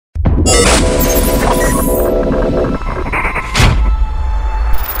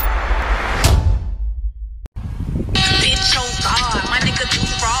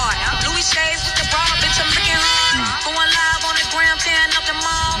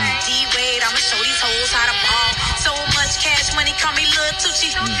We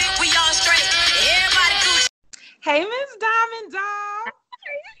all straight. Everybody Gucci. Hey, Miss Diamond Doll.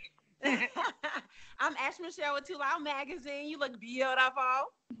 I'm Ash Michelle with Two Loud Magazine. You look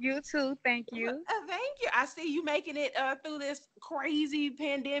beautiful. You too. Thank you. Thank you. I see you making it through this crazy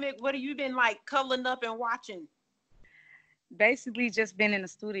pandemic. What have you been like cuddling up and watching? Basically, just been in the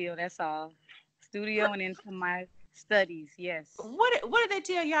studio. That's all. Studio and into my studies. Yes. What did they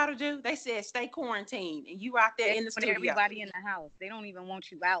tell y'all to do? They said stay quarantined, and you out there in the studio. Everybody in the house. They don't even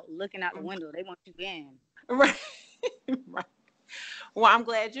want you out looking out the window. They want you in. Right. Right. Well, I'm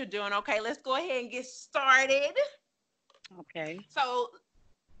glad you're doing okay. Let's go ahead and get started. Okay. So,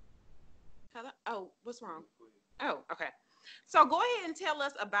 hello? Oh, what's wrong? Oh, okay. So go ahead and tell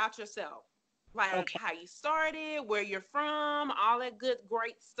us about yourself. Like how you started, where you're from, all that good,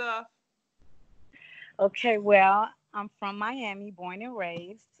 great stuff. Okay, well, I'm from Miami, born and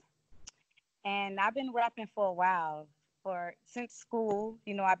raised. And I've been rapping for a while. Since school,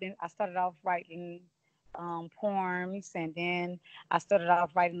 I started off writing poems, and then I started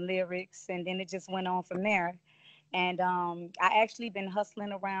off writing lyrics, and then it just went on from there. And I actually been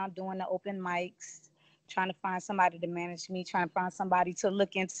hustling around doing the open mics, trying to find somebody to manage me, trying to find somebody to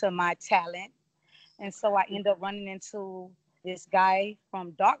look into my talent. And so I ended up running into this guy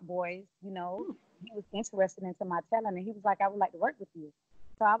from Dark Boys. He was interested into my talent, and he was like, I would like to work with you.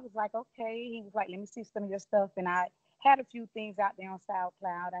 So I was like, okay. He was like, let me see some of your stuff. And I had a few things out there on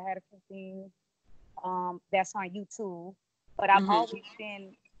SoundCloud. I had a few things that's on YouTube, but I've always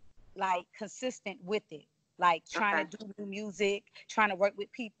been like consistent with it, like trying to do new music, trying to work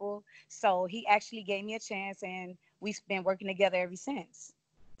with people. So he actually gave me a chance, and we've been working together ever since.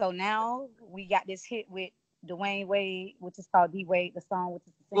 So now we got this hit with D.Wade, which is called D.Wade, the song, which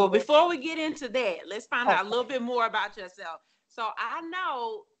is the single. Well, before we get into that, let's find out a little bit more about yourself. So I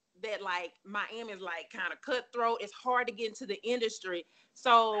know that like Miami is like kind of cutthroat. It's hard to get into the industry.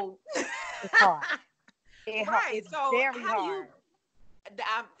 So it's hard. It's so very hard.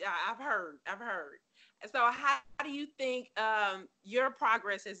 I've heard. So how do you think your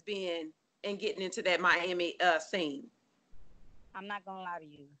progress has been in getting into that Miami scene? I'm not gonna lie to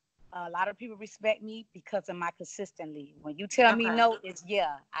you. A lot of people respect me because of my consistently. When you tell me no, it's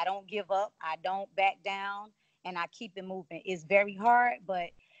yeah. I don't give up. I don't back down, and I keep it moving. It's very hard, but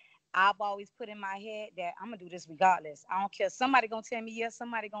I've always put in my head that I'm gonna do this regardless. I don't care. Somebody gonna tell me yes.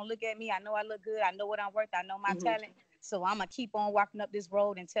 Somebody gonna look at me. I know I look good. I know what I'm worth. I know my talent. So I'm gonna keep on walking up this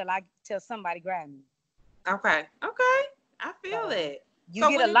road until somebody grab me. Okay. I feel it. You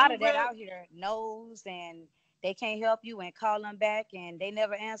get a lot of that out here. No's, and they can't help you, and call them back and they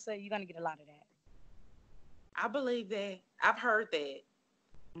never answer. You're gonna get a lot of that. I believe that. I've heard that.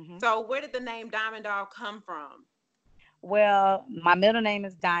 So where did the name Diamond Doll come from? Well, my middle name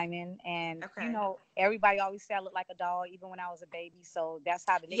is Diamond, and everybody always say I look like a doll, even when I was a baby. So that's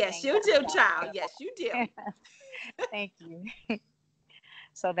how the nickname. Yes, you do, child. Yes, you do. Thank you.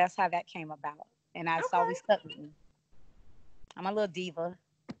 So that's how that came about, and it's always stuck with me. I'm a little diva.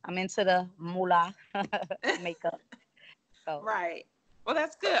 I'm into the moolah makeup. So. Right. Well,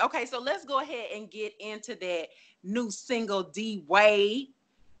 that's good. Okay, so let's go ahead and get into that new single, D.Wade.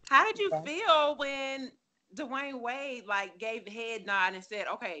 How did you feel when D.Wade like gave the head nod and said,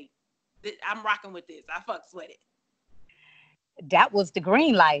 okay, I'm rocking with this. I fucks with it. That was the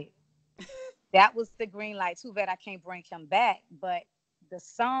green light. That was the green light. Too bad I can't bring him back. But the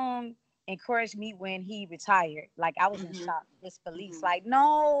song encouraged me when he retired. Like I was in shock, disbelief. Like,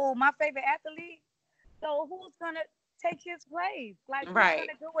 no, my favorite athlete. So who's gonna take his place? Like who's gonna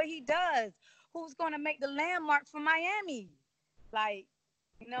do what he does? Who's gonna make the landmark for Miami? Like,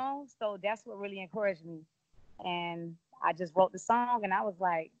 so that's what really encouraged me. And I just wrote the song, and I was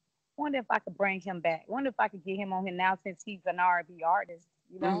like, wonder if I could bring him back. Wonder if I could get him on here now, since he's an R&B artist,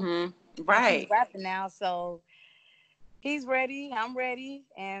 Right. He's rapping now, so he's ready. I'm ready,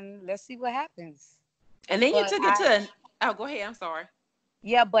 and let's see what happens. And then you took it to. Oh, go ahead. I'm sorry.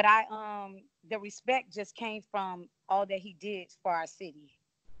 Yeah, but the respect just came from all that he did for our city.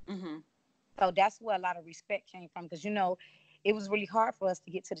 So that's where a lot of respect came from, because it was really hard for us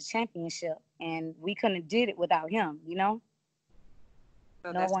to get to the championship, and we couldn't have did it without him.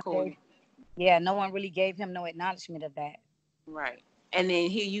 So that's cool. No one really gave him no acknowledgement of that. Right. And then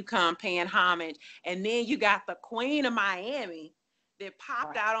here you come paying homage, and then you got the Queen of Miami that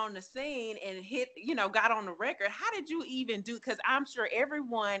popped out on the scene and got on the record. How did you even do? Because I'm sure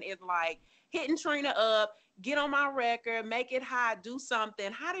everyone is like hitting Trina up, get on my record, make it hot, do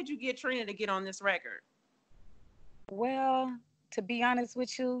something. How did you get Trina to get on this record? Well, to be honest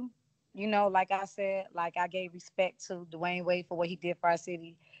with you, you know, like I said, like I gave respect to Dwayne Wade for what he did for our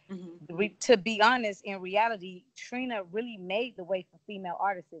city. Hmm. To be honest, in reality, Trina really made the way for female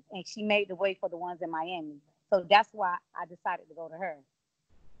artists, and she made the way for the ones in Miami. So that's why I decided to go to her.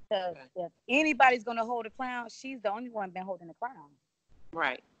 Because Okay. if anybody's gonna hold a crown, she's the only one been holding the crown.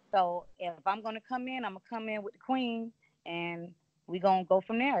 Right. So if I'm gonna come in, I'm gonna come in with the queen, and we gonna go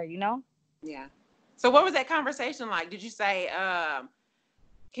from there. You know. Yeah. So what was that conversation like? Did you say,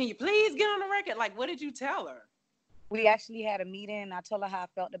 can you please get on the record? Like, what did you tell her? We actually had a meeting. And I told her how I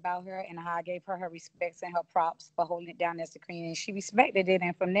felt about her and how I gave her her respects and her props for holding it down as the queen. And she respected it.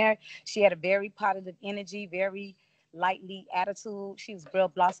 And from there, she had a very positive energy, very lightly attitude. She was real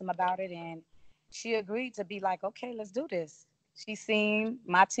blossom about it. And she agreed to be like, okay, let's do this. She seen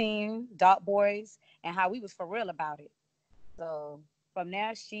my team, Dot Boys, and how we was for real about it. So from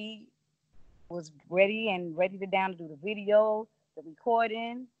there, she was ready to down to do the video, the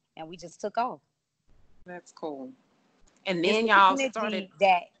recording, and we just took off. That's cool. And It's then the y'all started. energy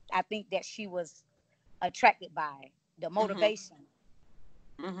that I think that she was attracted by, the Hmm. motivation.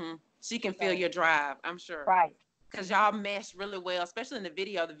 Hmm. She can feel So, your drive, I'm sure. right. Because y'all meshed really well, especially in the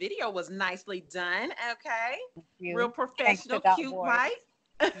video. The video was nicely done. Okay. Real You. Thanks to professional, Dot cute, Boys. right?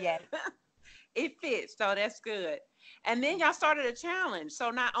 Yes. It fits. So that's good. And then y'all started a challenge.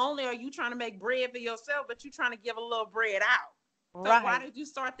 So not only are you trying to make bread for yourself, but you're trying to give a little bread out. So why Right. did you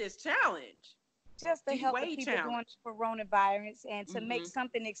start this challenge? Just to help the D.Wade people during challenge. the coronavirus and to make Mm-hmm.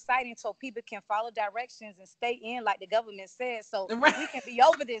 something exciting so people can follow directions and stay in like the government says so Right. we can be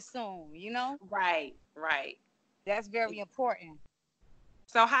over this soon, you know? Right. Right. That's very important.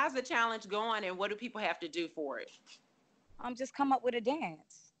 So how's the challenge going and what do people have to do for it? Just come up with a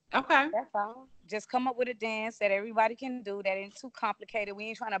dance. Okay. That's all. Just come up with a dance that everybody can do that ain't too complicated. We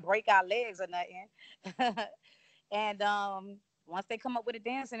ain't trying to break our legs or nothing. And once they come up with a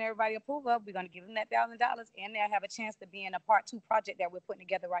dance and everybody approve of, we're gonna give them that $1,000, and they'll have a chance to be in a part 2 project that we're putting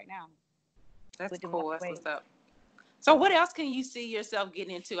together right now That's with the cool. Dwayne That's Wade. what's up. So what else can you see yourself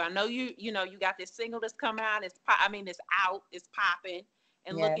getting into? I know you got this single that's come out. It's out. It's popping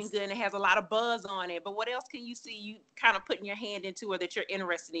and looking Yes. good, and it has a lot of buzz on it. But what else can you see you kind of putting your hand into, or that you're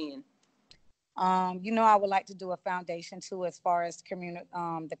interested in? I would like to do a foundation too, as far as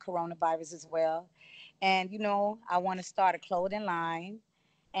the coronavirus as well. And I want to start a clothing line,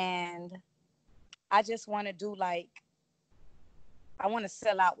 and I just want to do like I want to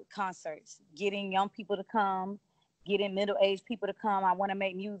sell out with concerts, getting young people to come, getting middle-aged people to come. I want to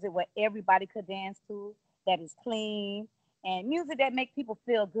make music where everybody could dance to, that is clean, and music that make people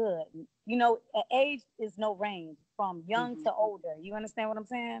feel good. Age is no range from young Hmm. to older. You understand what I'm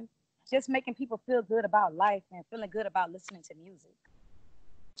saying? Just making people feel good about life and feeling good about listening to music.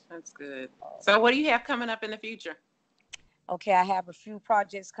 That's good. So what do you have coming up in the future? Okay, I have a few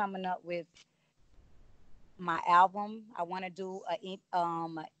projects coming up with my album. I want to do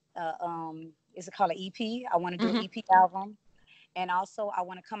is it called an EP? I want to do an Hmm. EP album, and also I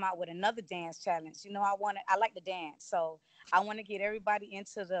want to come out with another dance challenge. I like to dance, so I want to get everybody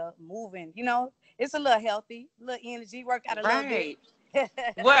into the moving. It's a little healthy, a little energy, work out a little bit.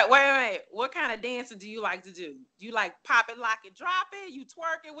 Right. What? Wait. What kind of dancing do you like to do? Do you like pop it, lock it, drop it? You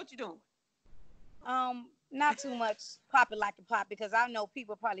twerking? What you doing? Not too much pop it like a pop because I know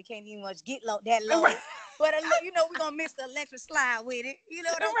people probably can't even much get that low. But we're gonna mix the electric slide with it. You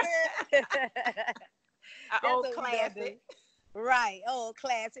know what I'm saying? An That's old what we gonna do. classic. Right. Oh,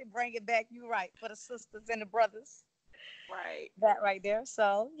 classic. Bring it back. You right. For the sisters and the brothers. Right. That right there.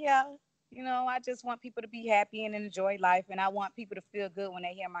 So yeah, I just want people to be happy and enjoy life, and I want people to feel good when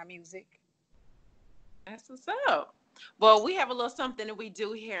they hear my music. That's what's up. Well, we have a little something that we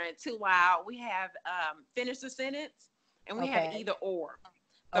do here in Two Wild. We have finish the sentence and we have Okay. either or.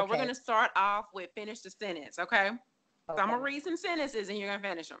 So we're going Okay. to start off with finish the sentence, okay? So I'm going to Okay. read some sentences and you're going to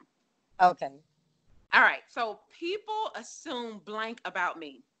finish them. Okay. All right. So people assume blank about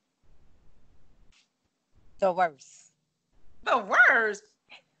me. The worst. The worst.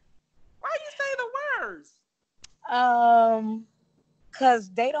 Why you say the worst? Um, because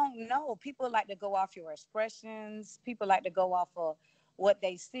they don't know. People like to go off your expressions. People like to go off of what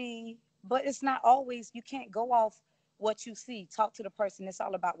they see, but it's not always. You can't go off what you see. Talk to the person. It's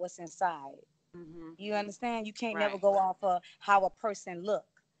all about what's inside. Hmm. You understand? You can't never Right. go off of how a person look,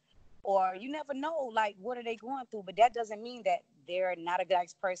 or you never know like what are they going through. But that doesn't mean that they're not a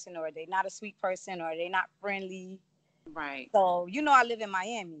nice person, or they're not a sweet person, or they're not friendly. Right. So I live in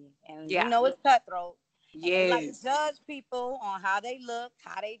Miami, and Yeah. it's cutthroat, and they like to Yes. judge people on how they look,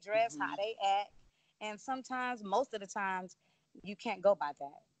 how they dress, how Hmm. they act, and sometimes, most of the times, you can't go by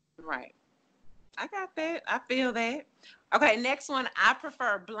that. Right. I got that. I feel that. Okay, next one. I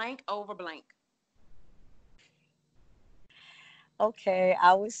prefer blank over blank. Okay,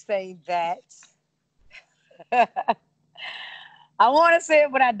 I would say that. I want to say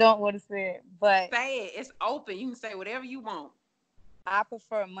it, but I don't want to say it. But Say it. It's open. You can say whatever you want. I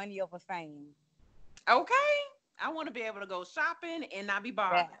prefer money over fame. Okay. I want to be able to go shopping and not be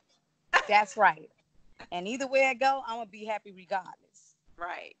bothered. That's right. And either way I go, I'm gonna be happy regardless.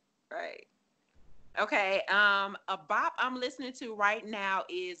 Right. Right. Okay. A bop I'm listening to right now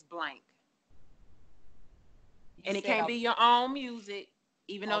is blank. You And it said can't be your own music,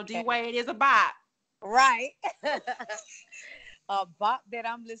 even though okay, D.Wade is a bop. right. A bop that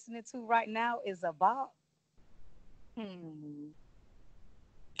I'm listening to right now is a bop. Hmm.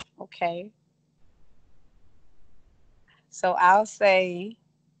 Okay. So I'll say,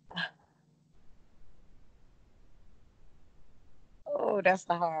 oh, that's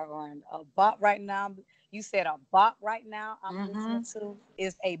the hard one. A bop right now. You said a bop right now I'm listening Mm-hmm. to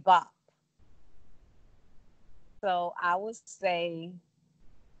is a bop. So I would say,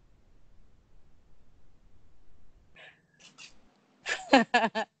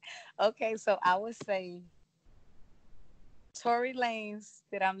 okay, so I would say Tory Lanez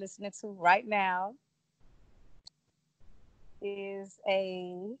that I'm listening to right now is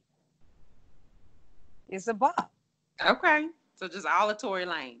a bop. Okay. So just all of Tory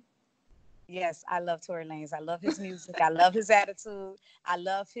Lane. Yes, I love Tory Lanez. I love his music. I love his attitude. I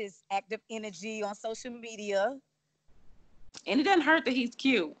love his active energy on social media. And it doesn't hurt that he's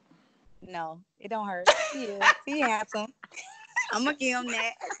cute. No, it don't hurt. He is. He handsome. I'm gonna give him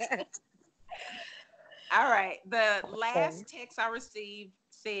that. All right. The Okay. last text I received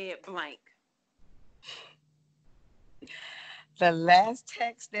said blank. The last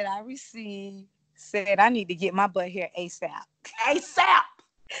text that I received said I need to get my butt here ASAP. ASAP.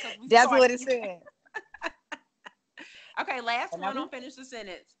 That's what it said. Okay, last And one on finish the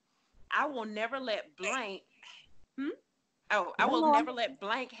sentence. I will never let blank. Hmm? Oh, I will no, never let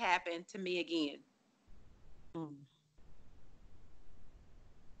blank happen to me again.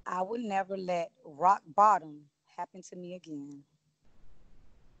 I would never let rock bottom happen to me again.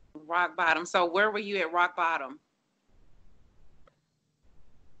 Rock bottom. So where were you at rock bottom?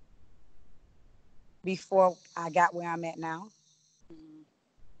 Before I got where I'm at now,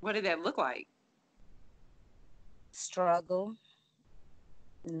 What did that look like? struggle,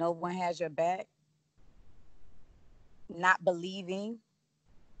 no one has your back, not believing,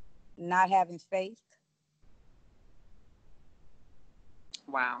 not having faith.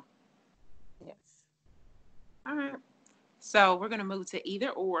 Wow. Yes. All right. So we're gonna move to either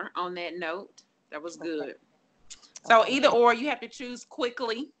or on that note. That was Okay. good. So Okay. either or, you have to choose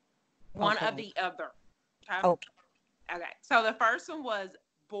quickly one of Okay. the other. Okay. Okay. Okay. So the first one was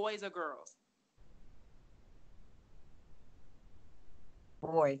boys or girls?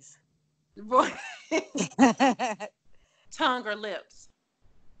 Boys. Boy. Tongue or lips?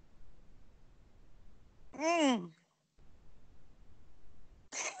 Mm.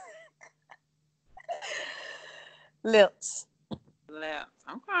 Lips. Lips.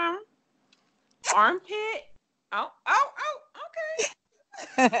 Okay. Armpit? Okay.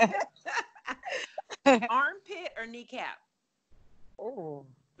 Armpit or kneecap? Oh,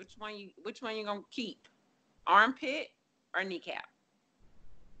 Which one you gonna keep? Armpit or kneecap?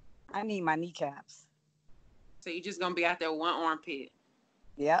 I need my kneecaps. So you just gonna be out there with one armpit.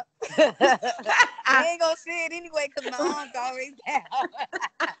 Yep. They ain't gonna see it anyway because my arms always down.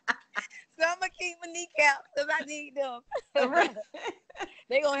 So I'm gonna keep my kneecaps because I need them. Right.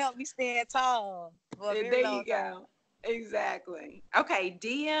 They gonna help me stand tall for a There very you long time. go. Exactly. Okay,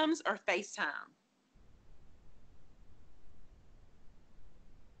 DMs or FaceTime?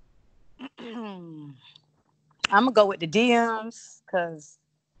 I'm gonna go with the DMs because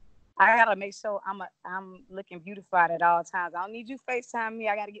I gotta make sure I'm looking beautified at all times. I don't need you FaceTime me.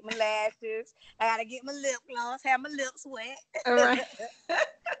 I gotta get my lashes. I gotta get my lip gloss. Have my lips wet. All right.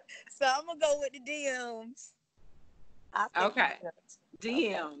 So I'm gonna go with the DMs. Okay. Okay.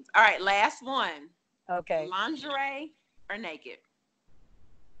 DMs. All right, last one. Okay. Lingerie or naked?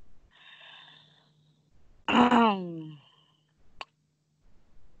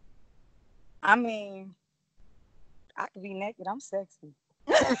 I mean, I could be naked. I'm sexy.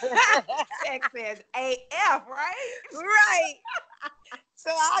 Sexy as AF, right? Right.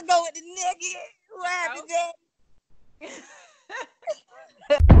 So I'll go with the naked. What happened, Okay. Dad?